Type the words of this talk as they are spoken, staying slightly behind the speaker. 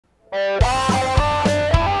Well,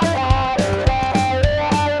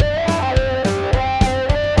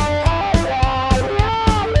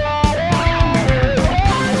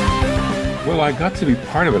 I got to be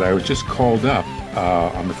part of it. I was just called up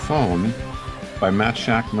on the phone by Matt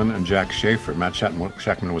Shakman and Jack Schaefer.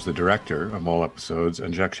 Shakman was the director of all episodes,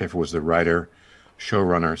 and Jack Schaefer was the writer,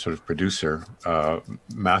 showrunner, sort of producer,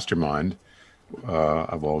 mastermind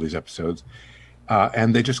of all these episodes.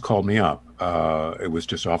 And they just called me up. It was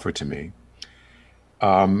just offered to me.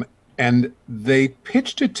 And they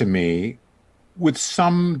pitched it to me with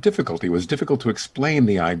some difficulty. It was difficult to explain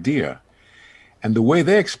the idea. And the way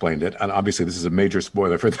they explained it, and obviously this is a major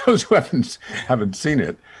spoiler for those who haven't seen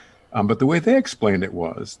it, but the way they explained it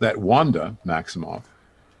was that Wanda Maximoff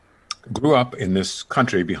grew up in this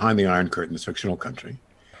country behind the Iron Curtain, this fictional country.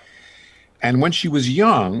 And when she was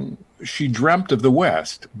young, she dreamt of the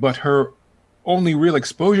West, but her only real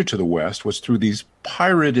exposure to the West was through these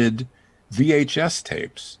pirated VHS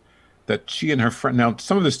tapes that she and her friend, now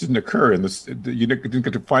some of this didn't occur in this, you didn't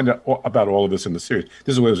get to find out about all of this in the series.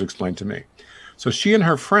 This is the way it was explained to me. So she and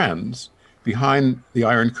her friends behind the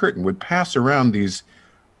Iron Curtain would pass around these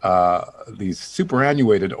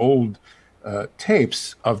superannuated old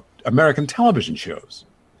tapes of American television shows.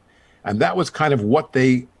 And that was kind of what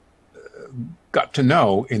they got to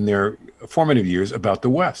know in their formative years about the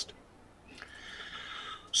West.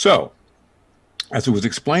 So, as it was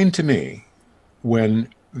explained to me, when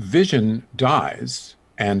Vision dies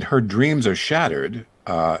and her dreams are shattered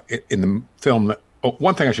in the film. Oh,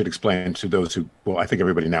 one thing I should explain to those who, well, I think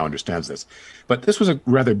everybody now understands this, but this was a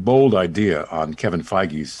rather bold idea on Kevin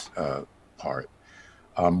Feige's part.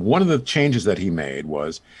 One of the changes that he made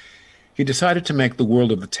was he decided to make the world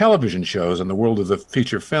of the television shows and the world of the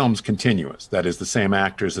feature films continuous. That is, the same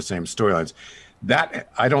actors, the same storylines. That,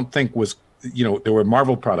 I don't think was, there were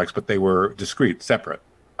Marvel products, but they were discrete, separate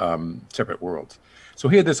worlds. So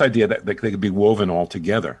he had this idea that they could be woven all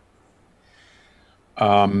together.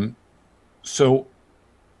 So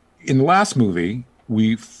in the last movie,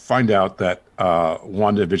 we find out that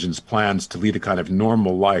WandaVision's plans to lead a kind of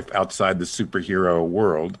normal life outside the superhero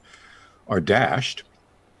world are dashed.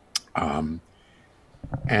 And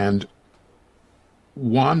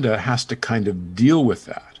Wanda has to kind of deal with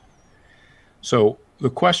that. So the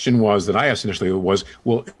question was that I asked initially was,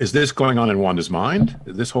 well, is this going on in Wanda's mind?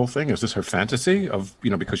 This whole thing? Is this her fantasy of,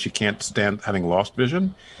 because she can't stand having lost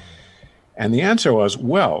vision? And the answer was,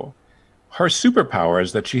 well, her superpower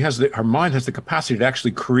is that her mind has the capacity to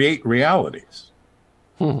actually create realities.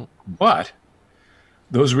 But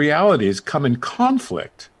those realities come in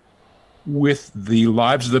conflict with the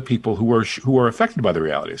lives of the people who are affected by the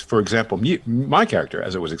realities. For example, my character,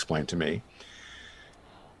 as it was explained to me,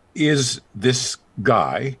 is this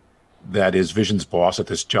guy that is Vision's boss at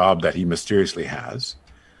this job that he mysteriously has.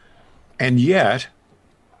 And yet,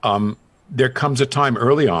 there comes a time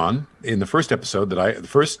early on in the first episode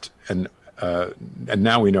and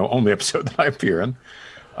now we know only episode that I appear in,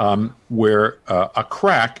 where a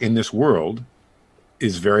crack in this world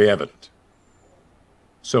is very evident.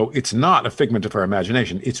 So it's not a figment of her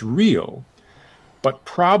imagination, it's real, but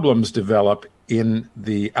problems develop in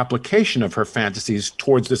the application of her fantasies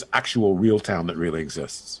towards this actual real town that really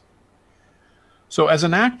exists. So as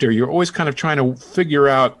an actor, you're always kind of trying to figure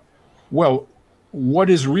out, well, what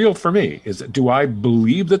is real for me? Do I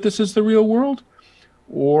believe that this is the real world?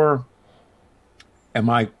 Or am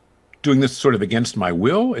I doing this sort of against my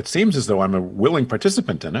will? It seems as though I'm a willing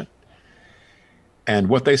participant in it. And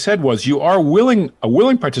what they said was, you are a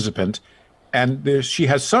willing participant, and she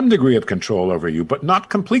has some degree of control over you, but not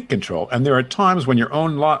complete control. And there are times when your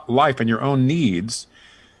own life and your own needs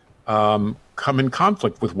come in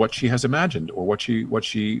conflict with what she has imagined or what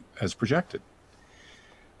she has projected.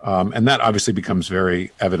 And that obviously becomes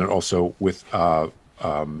very evident also with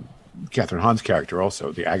Catherine Hahn's character,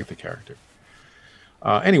 also the Agatha character.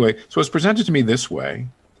 Anyway, so it's presented to me this way,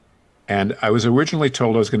 and I was originally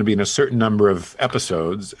told I was going to be in a certain number of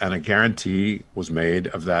episodes, and a guarantee was made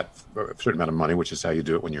of that a certain amount of money, which is how you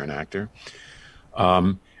do it when you're an actor.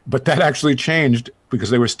 But that actually changed because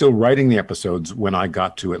they were still writing the episodes when I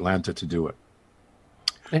got to Atlanta to do it.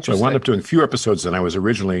 So I wound up doing fewer episodes than I was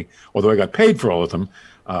originally, although I got paid for all of them.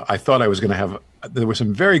 I thought I was going to have, there were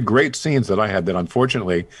some very great scenes that I had that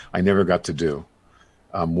unfortunately I never got to do.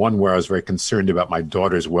 One where I was very concerned about my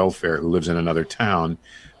daughter's welfare, who lives in another town,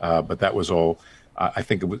 but that was all. I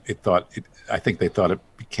think they thought it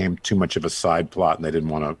became too much of a side plot, and they didn't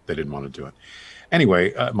want to do it.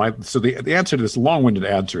 Anyway, so the answer to this long-winded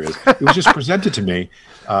answer is it was just presented to me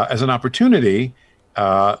as an opportunity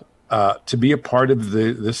to be a part of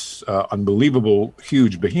this unbelievable,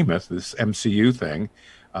 huge behemoth, this MCU thing,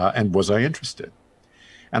 and was I interested?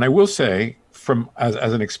 And I will say, from as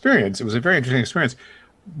an experience, it was a very interesting experience.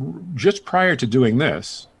 Just prior to doing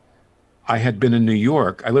this, I had been in New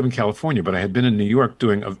York. I live in California, but I had been in New York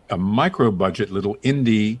doing a micro budget little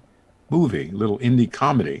indie movie, little indie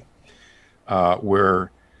comedy,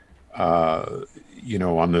 where you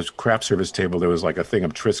know, on the craft service table there was like a thing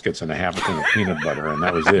of Triscuits and a half a thing of peanut butter, and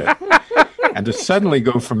that was it. And to suddenly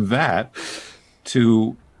go from that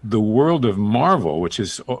to the world of Marvel, which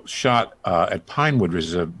is shot at Pinewood, which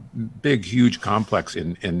is a big, huge complex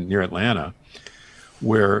in near Atlanta,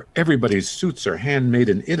 where everybody's suits are handmade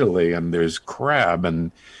in Italy, and there's crab,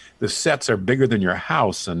 and the sets are bigger than your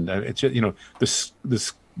house, and it's, you know,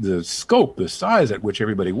 the scope, the size at which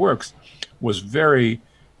everybody works was very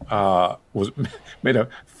was made a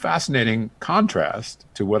fascinating contrast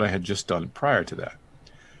to what I had just done prior to that.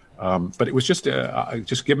 But it was just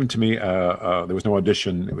given to me. There was no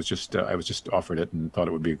audition. It was just I was just offered it and thought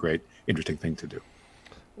it would be a great, interesting thing to do.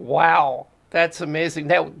 Wow, that's amazing.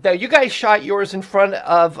 Now you guys shot yours in front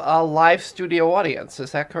of a live studio audience.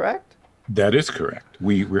 Is that correct? That is correct.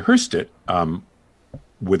 We rehearsed it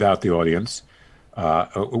without the audience,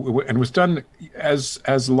 and was done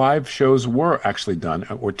as live shows were actually done,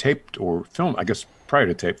 or taped or filmed. I guess prior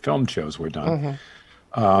to tape, filmed shows were done,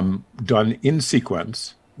 done in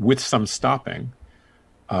sequence with some stopping.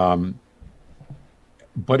 But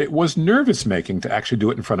it was nervous making to actually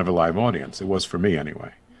do it in front of a live audience. It was for me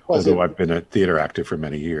anyway, although I've been a theater actor for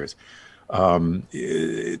many years.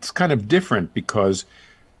 It's kind of different because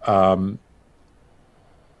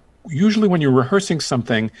usually when you're rehearsing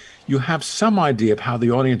something, you have some idea of how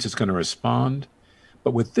the audience is going to respond.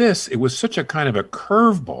 But with this, it was such a kind of a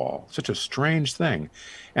curveball, such a strange thing.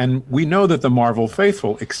 And we know that the Marvel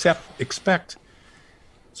faithful expect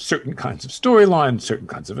certain kinds of storylines, certain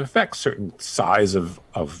kinds of effects, certain size of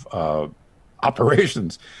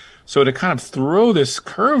operations. So to kind of throw this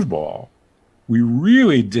curveball, we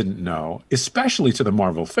really didn't know, especially to the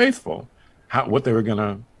Marvel faithful, what they were going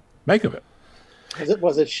to make of it.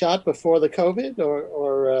 Was it shot before the COVID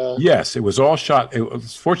or Yes, it was all shot. It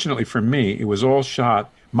was, fortunately for me, it was all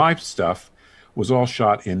shot. My stuff was all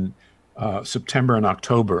shot in September and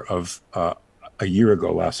October of a year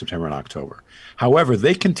ago, last September and October. However,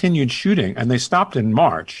 they continued shooting and they stopped in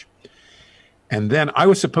March. And then I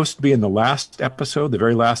was supposed to be in the last episode, the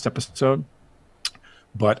very last episode.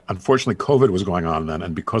 But unfortunately, COVID was going on then.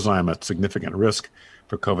 And because I am at significant risk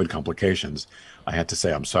for COVID complications, I had to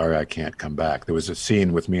say, I'm sorry, I can't come back. There was a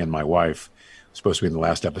scene with me and my wife, supposed to be in the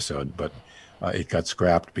last episode, but it got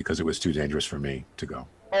scrapped because it was too dangerous for me to go.